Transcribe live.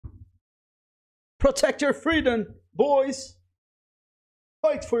Protect your freedom, boys.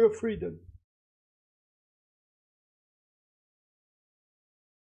 Fight for your freedom.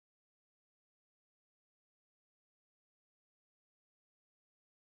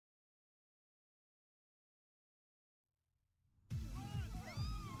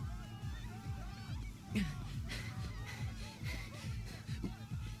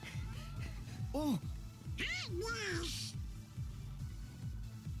 Oh.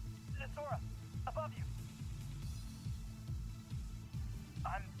 Sora, above you.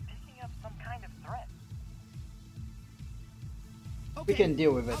 I'm picking up some kind of threat. Okay. We can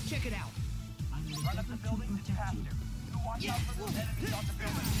deal with it. I'll check it out. Run up the building to faster. Watch out for those enemies on the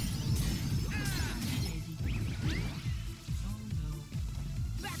building.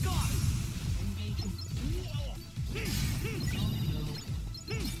 Back off!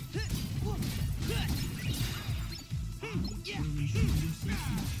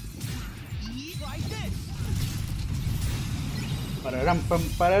 Try this! Pararam pam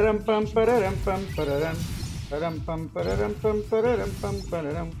pararam pam pararam pam pararam pararam pam pararam pam pararam pam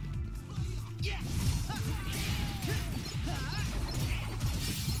pararam.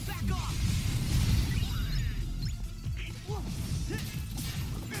 Back off!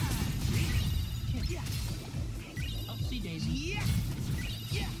 Oopsie daisy.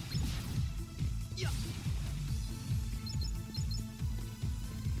 Yeah.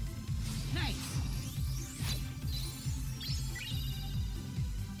 Nice.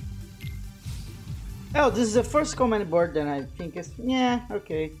 Oh, this is the first command board, then I think it's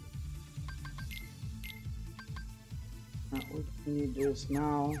okay. We need this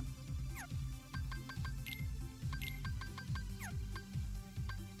now.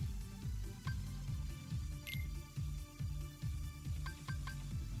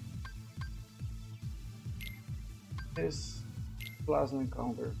 This plasma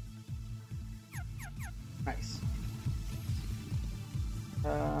counter. Nice.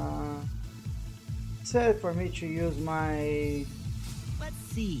 Said for me to use my Let's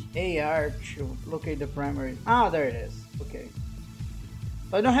see. AR to locate the primary. Ah, there it is. Okay.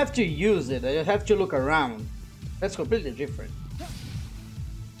 So I don't have to use it, I just have to look around. That's completely different.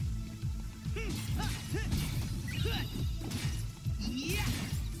 Yeah.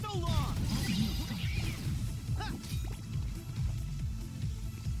 So long.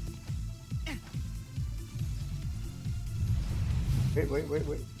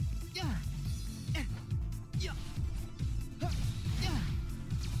 Wait.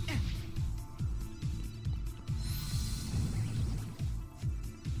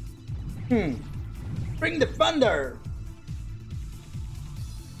 Bring the thunder!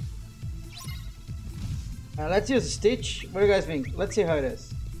 Let's use Stitch. What do you guys think? Let's see how it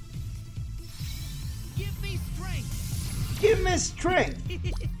is. Give me strength. Give me strength!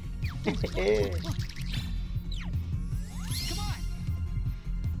 Come on.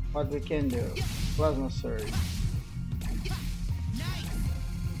 What we can do? Plasma Surge. Nice.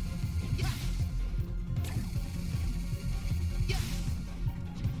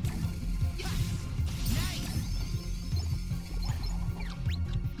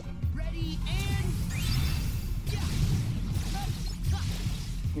 Ready and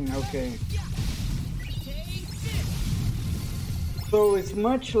Okay. take this. So it's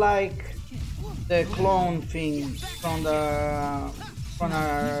much like the clone thing from our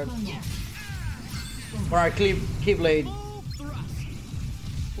Keyblade, Full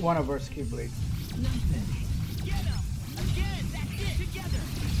thrust. one of our Keyblades. Get him. Again. That's it. Together.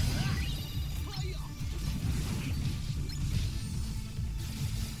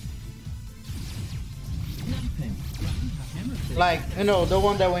 Like, you know, the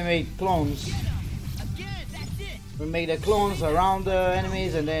one that we made clones. Get him. Again. That's it. We made the clones around the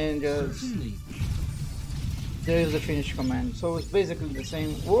enemies and then just there's the finish command. So it's basically the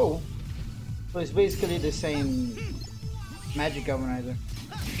same. Whoa! So it's basically the same magic galvanizer.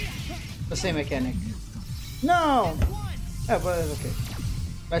 The same mechanic. No! Yeah, but it's okay.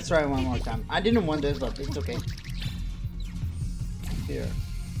 Let's try one more time. I didn't want this, but it's okay. Here.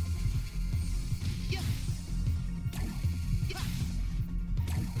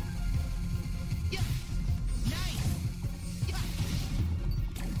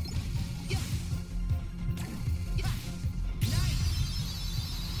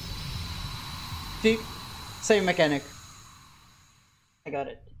 See? Same mechanic. I got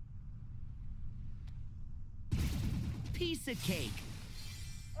it. Piece of cake.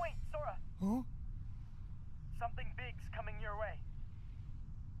 Wait, Sora. Huh? Something big's coming your way.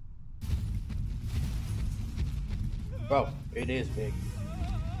 Wow, it is big.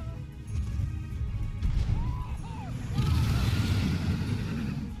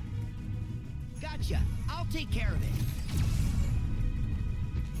 Gotcha. Gotcha. I'll take care of it.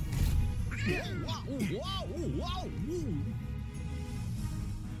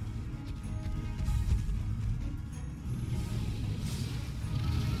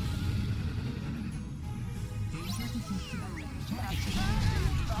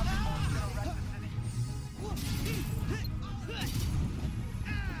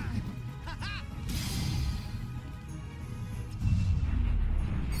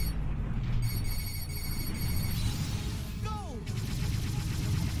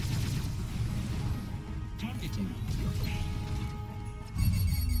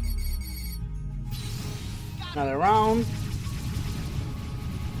 Another round.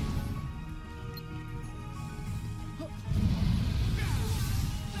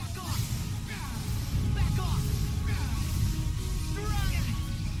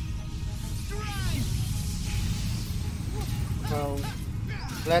 Well,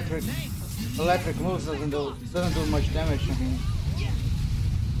 electric moves doesn't do much damage to him.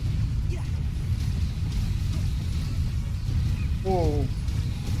 Whoa.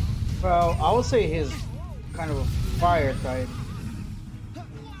 Well, I would say he's kind of a fire type.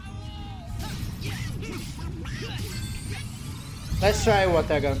 Let's try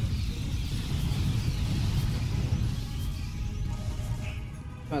Watega. As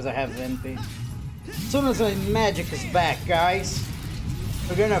soon as I have MP. As soon as my magic is back, guys,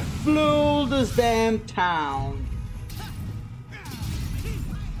 we're gonna fool this damn town.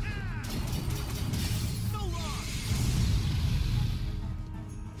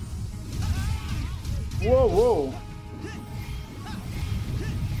 Whoa, whoa.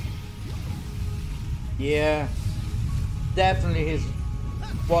 Yeah. Definitely his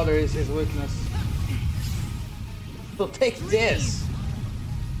water is his weakness. So take this.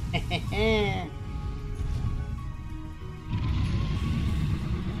 Then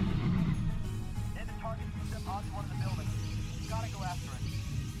the target moves up onto one of the buildings. You gotta go after it.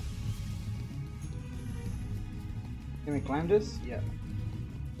 Can we climb this? Yeah.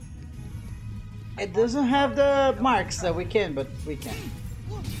 It doesn't have the marks that we can, but we can.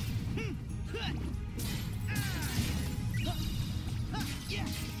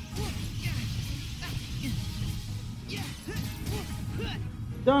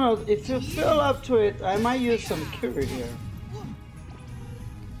 Donald, if you feel up to it, I might use some cure here.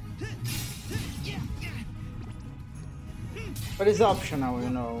 But it's optional, you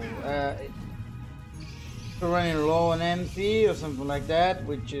know. If you're running low on MP or something like that,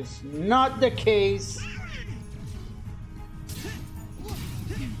 which is not the case.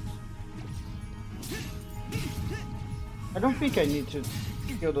 I don't think I need to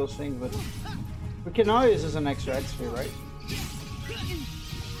kill those things, but we can always use an extra XP, right?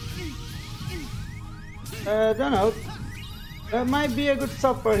 Don't know. That might be a good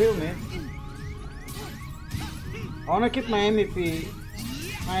stuff for heal me. I wanna keep my MP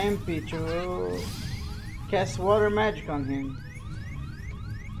to cast water magic on him.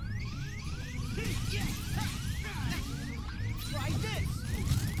 Try this.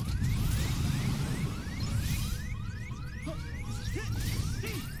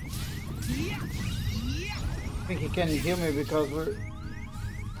 I think he can heal me because we're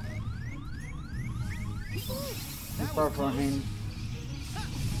too far from him.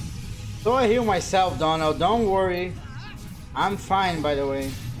 So I heal myself, Donald. Don't worry. I'm fine, by the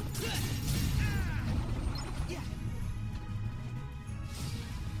way.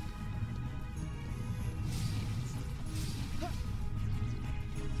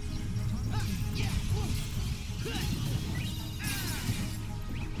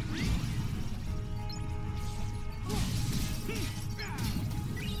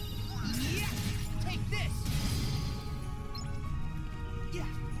 Take this.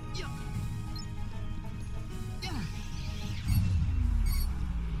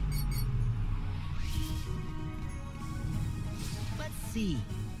 Let's see.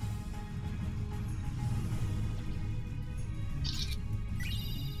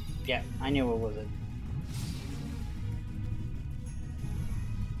 Yeah, I knew what was it.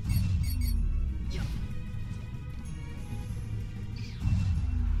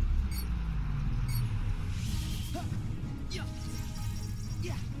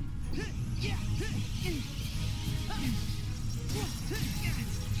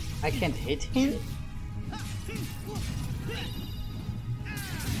 I can't hit him?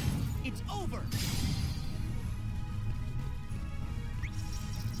 It's over.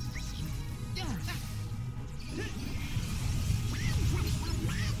 There.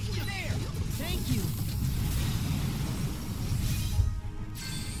 Thank you.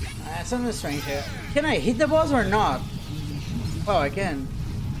 Something strange here. Can I hit the boss or not? Oh, I can.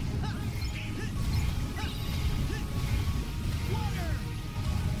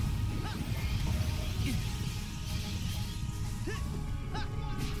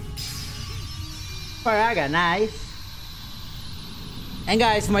 Faraga, nice. And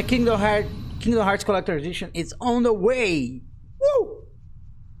guys, my Kingdom Hearts Collector Edition is on the way. Woo!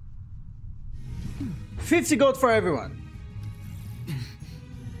 50 gold for everyone.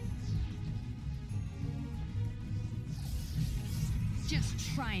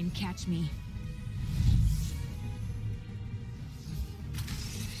 Just try and catch me.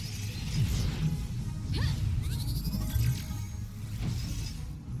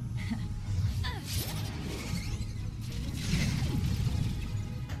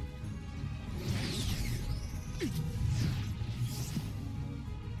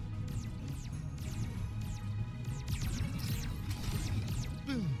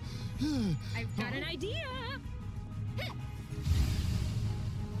 I've got an idea.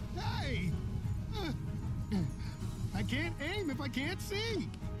 Hey! I can't aim if I can't see.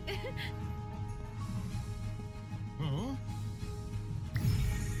 Huh?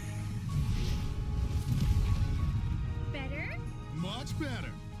 Better? Much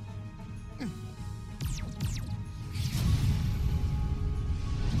better.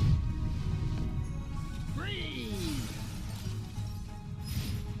 Freeze!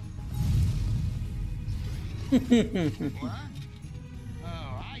 What? Oh,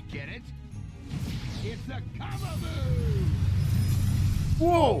 I get it. It's a combo move.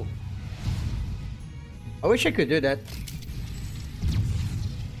 Whoa! I wish I could do that.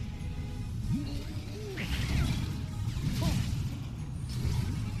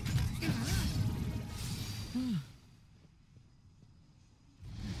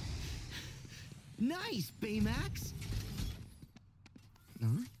 Nice, Baymax. Huh?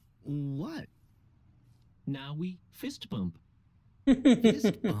 What? Now we fist bump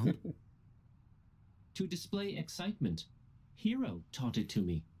Fist bump? to display excitement. Hero taught it to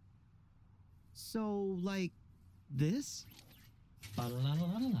me. So, like this?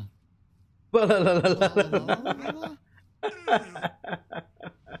 Ba-la-la-la-la-la.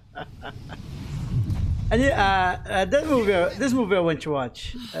 And yeah, this movie I want to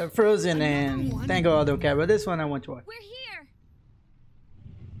watch. Frozen and Tango Auto Cab, but this one I want to watch. We're here.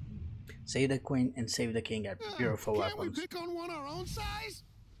 Save the Queen and Save the King are beautiful Can't weapons. we pick on one our own size?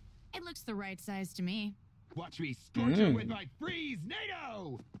 It looks the right size to me. Watch me scorch her with my freeze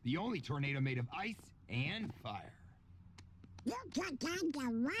NATO! The only tornado made of ice and fire. You took on the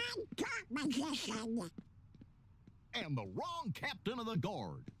wrong composition. And the wrong captain of the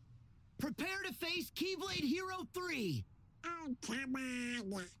guard. Prepare to face Keyblade Hero 3. Oh, come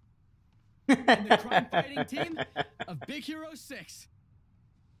on. And the crime fighting team of Big Hero 6.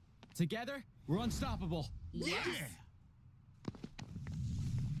 Together, we're unstoppable. Yes.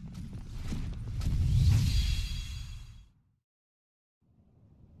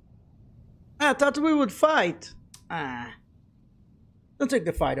 I thought we would fight. Ah. Don't take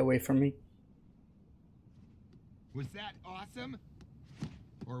the fight away from me. Was that awesome?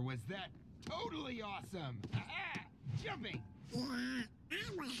 Or was that totally awesome? Aha! Jumping! Yeah, I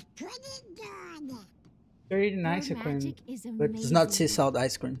was pretty good. Very nice Your ice cream, magic is but it's not sea amazing. salt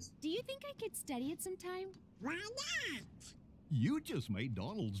ice creams. Do you think I could study it sometime? Why not? You just made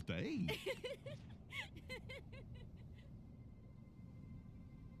Donald's day.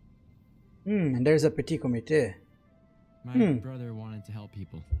 And there's a petit comité. My brother wanted to help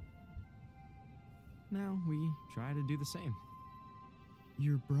people. Now we try to do the same.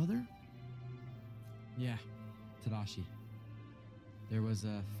 Your brother? Yeah, Tadashi. There was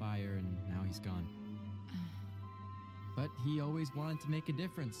a fire and now he's gone. But he always wanted to make a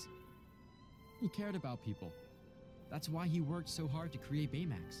difference. He cared about people. That's why he worked so hard to create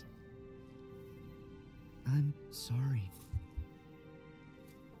Baymax. I'm sorry.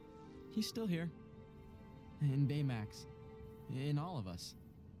 He's still here. In Baymax. In all of us.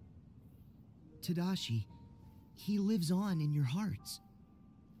 Tadashi, he lives on in your hearts.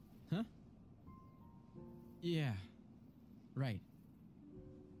 Huh? Yeah. Right.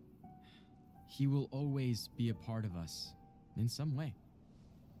 He will always be a part of us. In some way.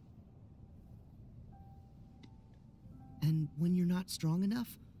 And when you're not strong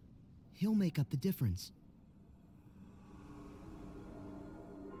enough, he'll make up the difference.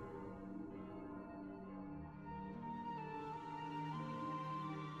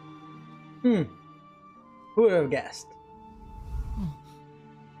 Who would have guessed?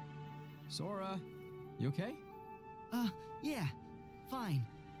 Sora, you okay? Yeah, fine.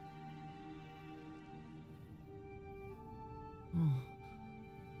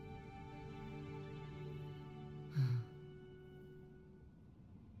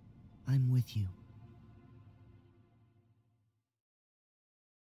 I'm with you.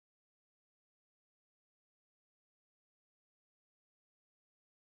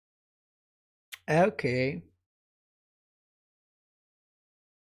 Okay.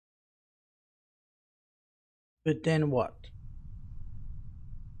 But then what?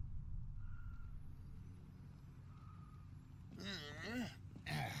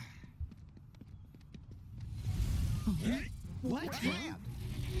 What?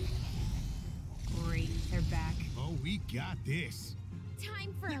 Great, they're back. Oh, we got this.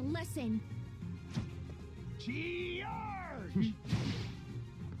 Time for a lesson. Charge!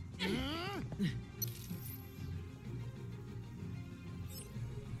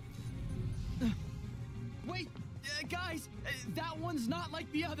 Wait, guys, that one's not like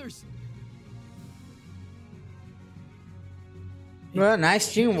the others. Well,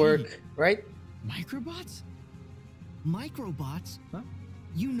 nice teamwork, right? Microbots? Microbots? Huh?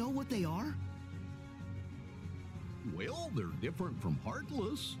 You know what they are? Well, they're different from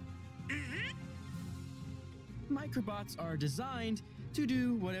Heartless. Microbots are designed to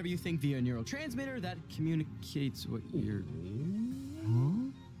do whatever you think via a neurotransmitter that communicates what you're.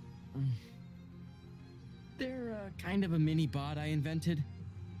 Huh? They're kind of a mini bot I invented.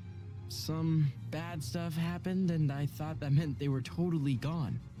 Some bad stuff happened, and I thought that meant they were totally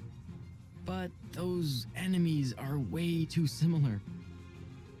gone. But those enemies are way too similar.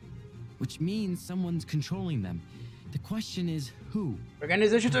 Which means someone's controlling them. The question is who?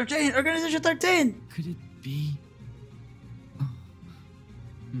 Organization 13! Organization 13! Could it be?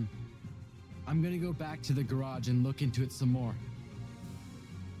 I'm gonna go back to the garage and look into it some more.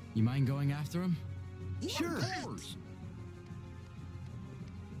 You mind going after him? Sure. Of course.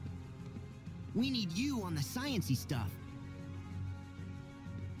 We need you on the sciencey stuff.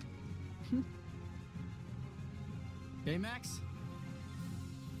 Hey, Max?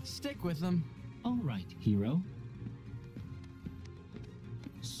 Stick with them. All right, Hero.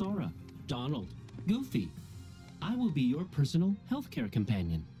 Sora, Donald, Goofy. I will be your personal healthcare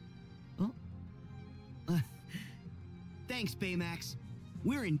companion. Thanks, Baymax.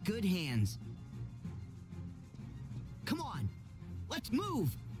 We're in good hands. Come on, let's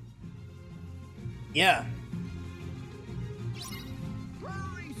move. Yeah.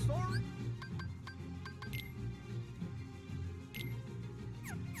 Hurry, Sora!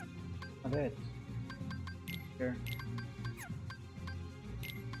 Not it. Sure.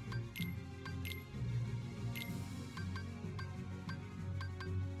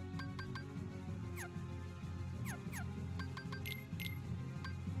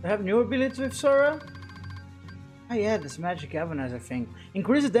 I have new abilities with Sora? Oh yeah, this magic galvanizer thing.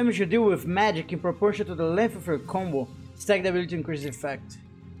 Increase the damage you deal with magic in proportion to the length of your combo. Stack the ability to increase the effect.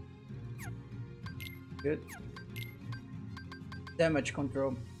 Good. Damage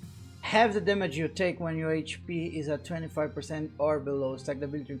control. Half the damage you take when your HP is at 25% or below. Stack the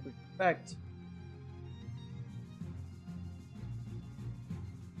ability to increase the effect.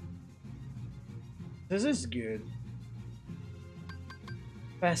 This is good.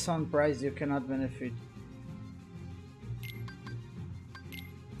 Pass on prize you cannot benefit.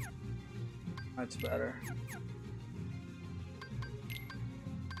 That's better.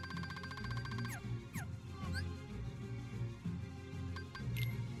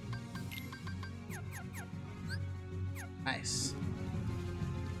 Nice.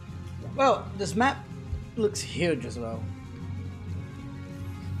 Well, this map looks huge as well.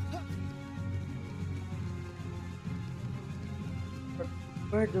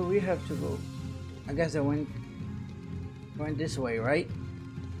 Where do we have to go? I guess I went this way, right?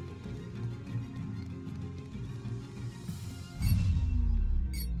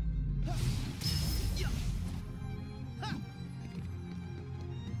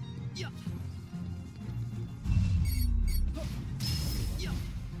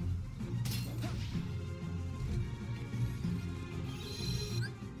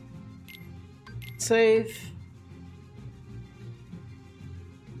 Save.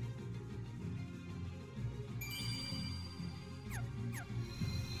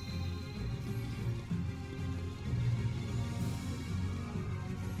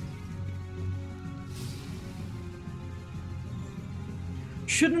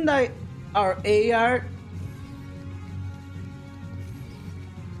 Shouldn't our AR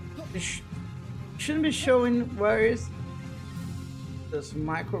shouldn't be showing where is this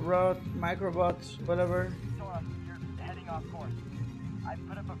microbots, whatever. Sora, you're heading off course. I've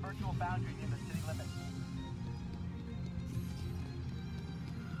put up a virtual boundary near the city limits.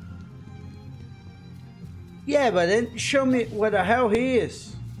 Yeah, but then show me where the hell he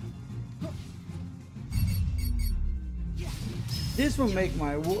is. This will make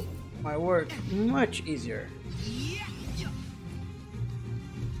my work much easier.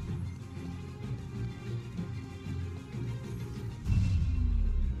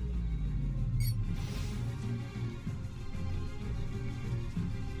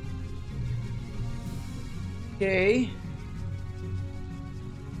 Okay.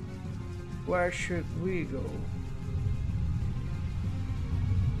 Where should we go?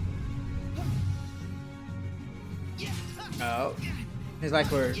 Oh, it's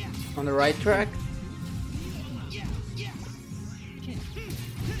like we're on the right track.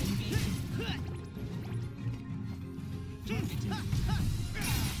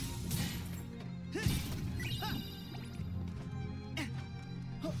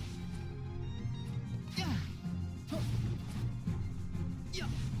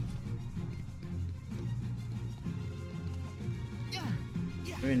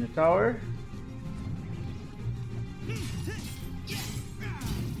 We're in the tower.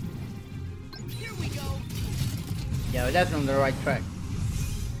 Here we go. Yeah, we're definitely on the right track.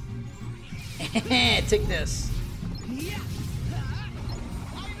 Take this.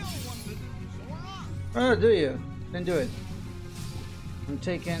 Oh, do you? Then do it. I'm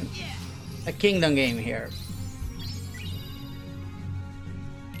taking a kingdom game here.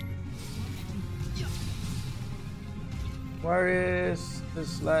 Where is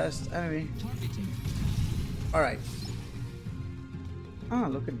this last enemy? Alright. Oh,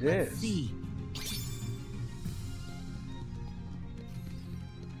 look at this. See.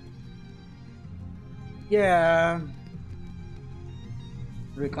 Yeah.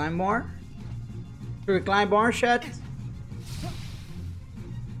 Recline more? Recline more, chat?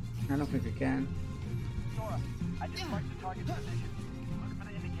 I don't think we can. Sora, I just marked the target position. Look for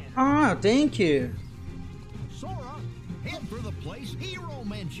the indicator. Oh, thank you. Sora, head for the place Hero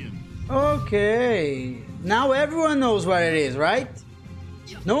mentioned. Okay. Now everyone knows what it is, right?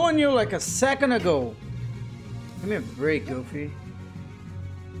 No one knew like a second ago. Give me a break, Goofy.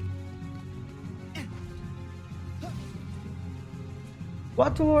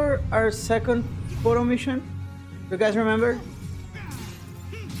 What were our second photo mission? You guys remember?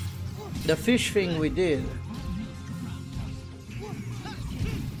 The fish thing we did.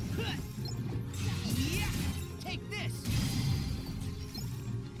 Take this.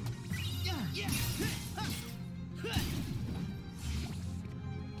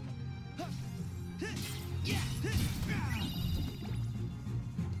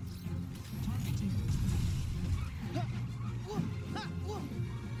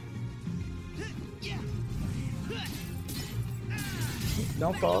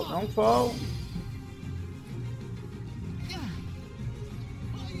 Don't fall, don't fall.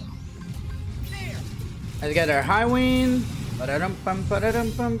 Let's get our high wind.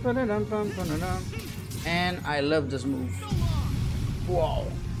 And I love this move. Wow.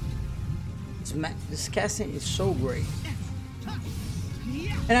 This casting is so great.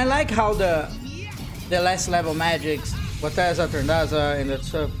 And I like how the last level magics, Wateza, Trendaza, and that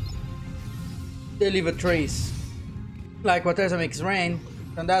stuff, they leave a trace. Like Wateza makes rain,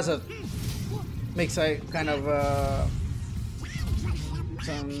 Trendaza makes a kind of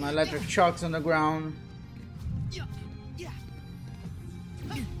some electric shocks on the ground.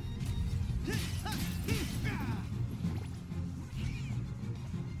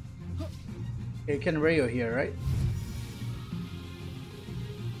 Okay, can Rayo here, right?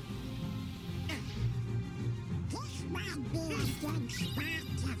 This might be a good spot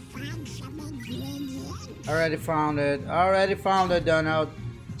to find some ingredients. Already found it. Already found it, Donald.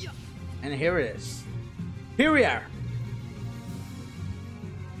 And here it is. Here we are.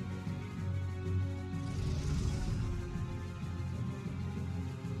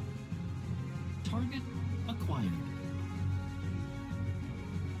 Target acquired.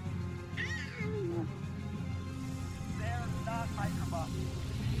 There's not Microbuff.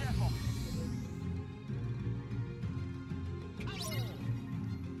 Be careful.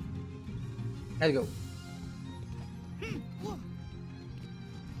 Let's go.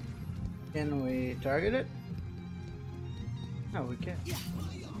 Can we target it? No, we can't.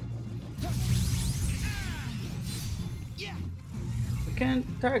 We can't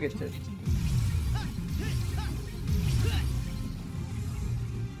target it.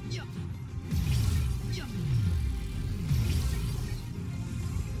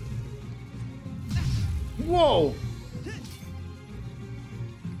 Whoa!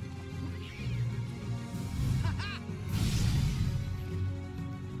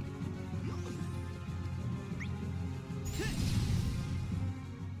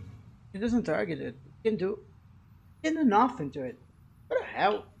 It doesn't target it. It can do nothing to it. What the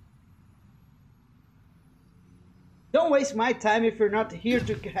hell? Don't waste my time if you're not here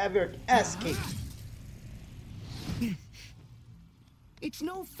to have your ass kicked. It's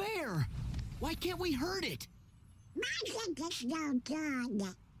no fair. Why can't we hurt it? Magic is no good.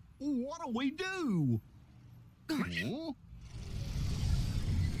 What do we do? Huh?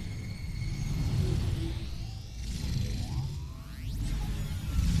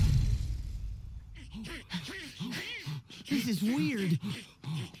 is weird.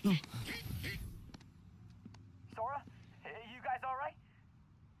 Sora, you guys all right?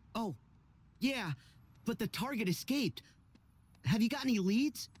 Oh, yeah, but the target escaped. Have you got any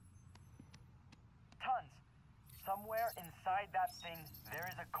leads? Tons. Somewhere inside that thing, there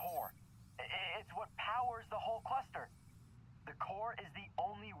is a core. It's what powers the whole cluster. The core is the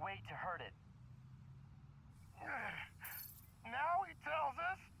only way to hurt it. Now he tells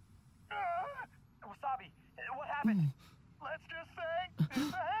us. Wasabi, what happened? Let's just say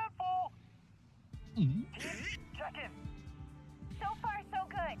it's a handful. Team, check in. So far, so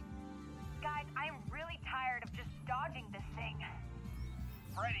good. Guys, I'm really tired of just dodging this thing.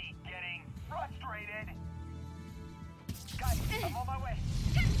 Freddy getting frustrated. Guys, I'm on my way.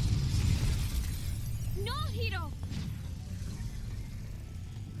 No, Hiro!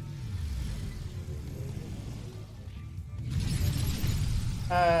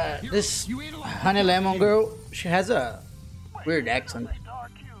 This honey lemon girl, she has a weird accent.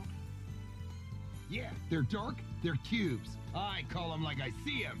 Dark cubes. Yeah, they're dark. They're cubes. I call them like I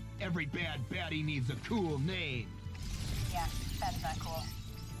see them. Every bad baddie needs a cool name. Yeah, that's not cool.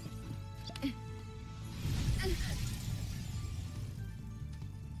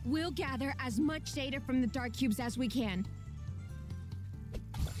 We'll gather as much data from the dark cubes as we can.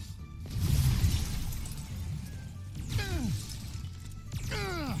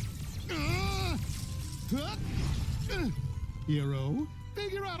 Hero,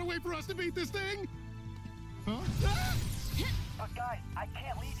 figure out a way for us to beat this thing. Huh? But guys, I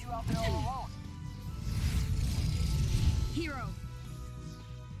can't leave you out there all alone. Hiro,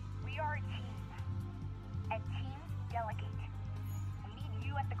 We are a team. And teams delegate. We need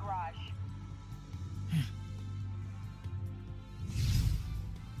you at the garage.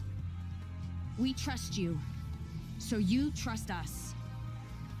 we trust you. So you trust us.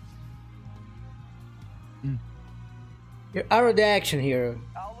 You're out of the action, hero.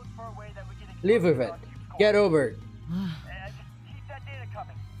 I'll look for a way that we can Live with it. Get over it. Just keep that data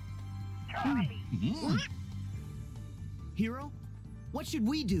coming. Copy. Hero, what should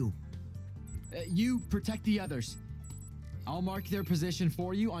we do? You protect the others. I'll mark their position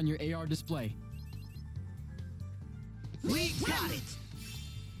for you on your AR display. We got it!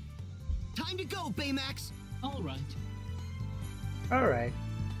 Time to go, Baymax! All right. Alright.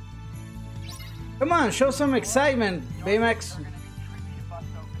 Come on, show some excitement, Baymax. We're gonna need Tricky to bust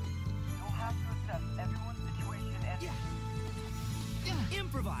open. You'll have to assess everyone's situation and... Yeah,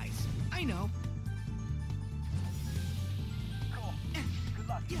 improvise. I know. Cool. Good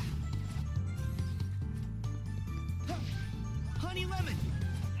luck. Honey Lemon!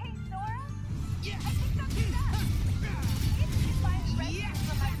 Hey, Sora? Yeah! I think that's enough. If you find rescue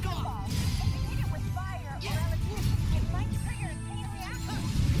from my football, if you hit it with fire or electricity, it might trigger a chain reaction.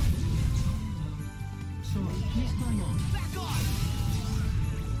 Sora, what's going on? Back off!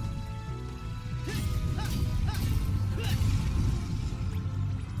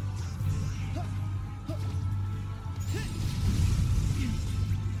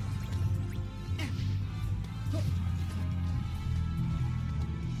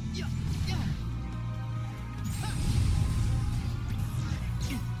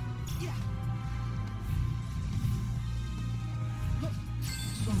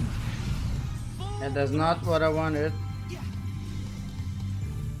 And that's not what I wanted.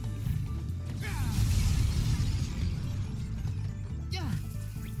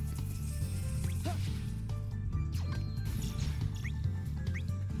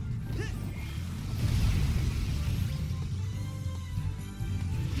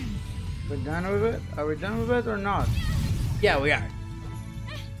 We're done with it? Are we done with it or not? Yeah, we are.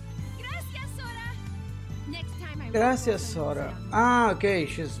 Gracias, Sora. Next time I won't Gracias, go Sora. Ah, okay,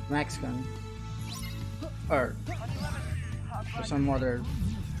 she's Mexican. Or some other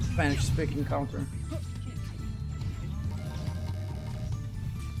Spanish-speaking country.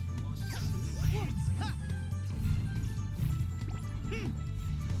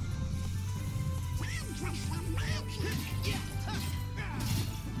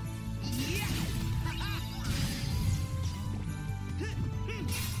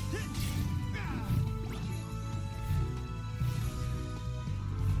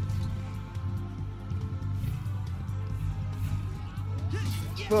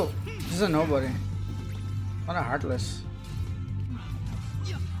 Whoa, this is a nobody. What a heartless.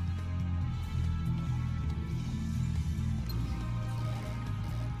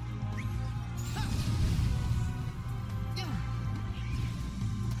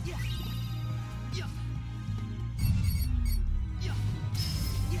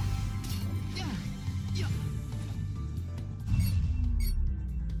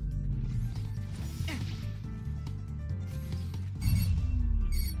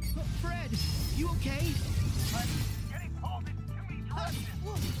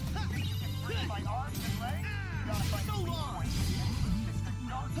 My arms and legs, you gotta find a weak point, and it's the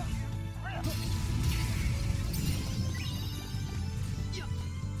dark grip.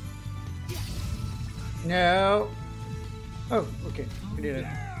 No. Oh, okay. We did it.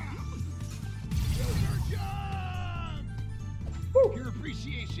 Your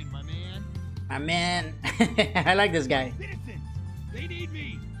appreciation, my man. My man. I like this guy. Citizens, they need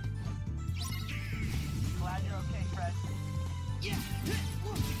me. Glad you're okay, Fred.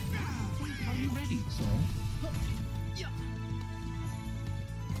 Are you ready, Soul?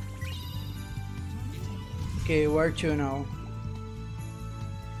 Okay, where to now?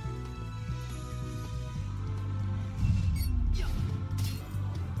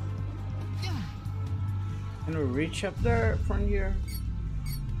 Can we reach up there from here?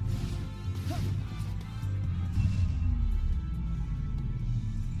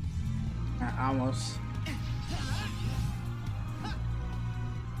 Almost.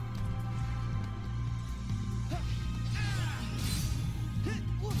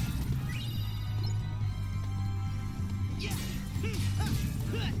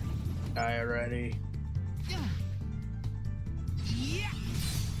 Die already.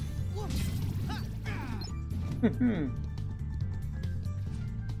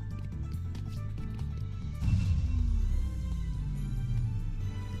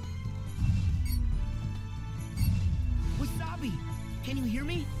 Wasabi, can you hear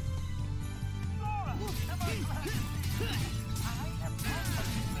me? Sora, am I right? I am not a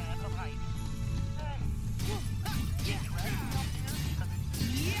big fan of heights. Hey, dragging up here because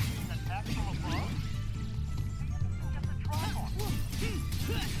it's an attack from above? See if you can get the drive on.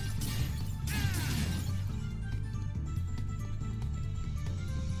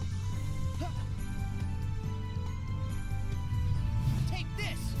 Take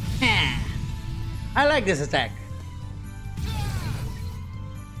this. I like this attack.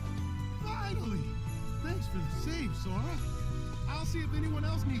 Finally! Thanks for the save, Sora. I'll see if anyone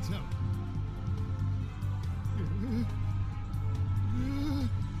else needs help.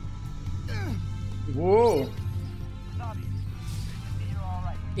 Whoa. Wasabi, see you're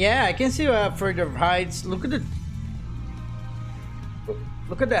alright. Yeah, I can see further heights. Look at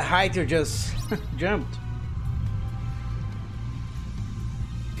the height you just jumped.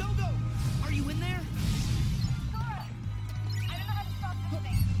 Go, go. Are you in there? Sora! I don't know how to stop this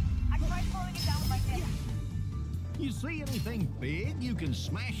thing. I tried slowing it down with my fist. You see anything big you can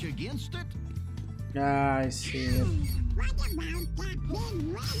smash against it? Ah, I see it. What about that big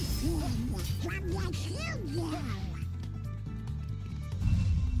red thing from the studio?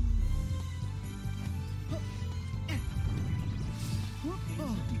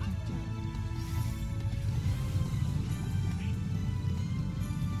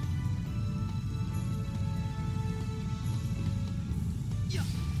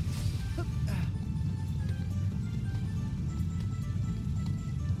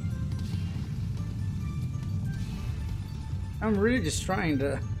 I'm really destroying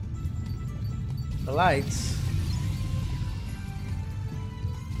the lights.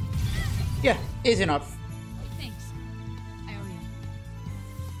 Yeah, easy enough.